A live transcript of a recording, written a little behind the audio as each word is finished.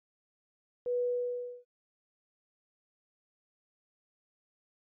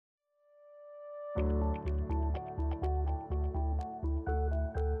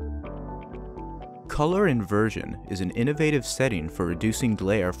Color Inversion is an innovative setting for reducing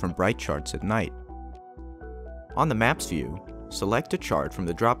glare from bright charts at night. On the Maps view, select a chart from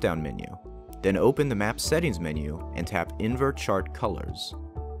the drop-down menu, then open the Map Settings menu and tap Invert Chart Colors.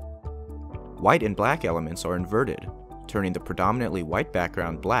 White and black elements are inverted, turning the predominantly white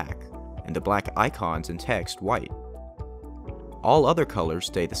background black and the black icons and text white. All other colors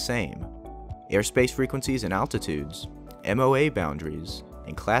stay the same. Airspace frequencies and altitudes, MOA boundaries,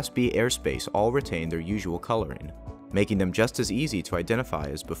 and Class B airspace all retain their usual coloring, making them just as easy to identify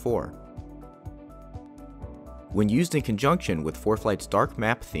as before. When used in conjunction with ForeFlight's dark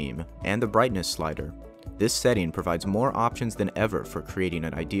map theme and the brightness slider, this setting provides more options than ever for creating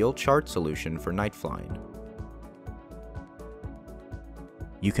an ideal chart solution for night flying.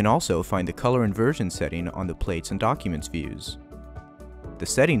 You can also find the color inversion setting on the Plates and Documents views. The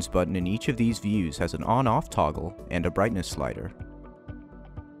Settings button in each of these views has an on-off toggle and a brightness slider.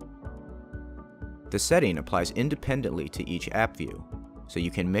 The setting applies independently to each app view, so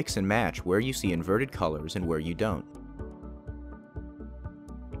you can mix and match where you see inverted colors and where you don't.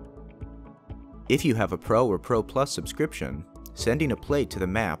 If you have a Pro or Pro Plus subscription, sending a plate to the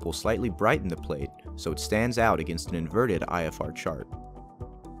map will slightly brighten the plate so it stands out against an inverted IFR chart.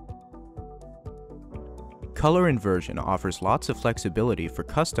 Color Inversion offers lots of flexibility for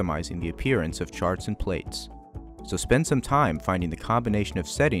customizing the appearance of charts and plates, so spend some time finding the combination of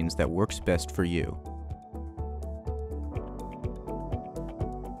settings that works best for you.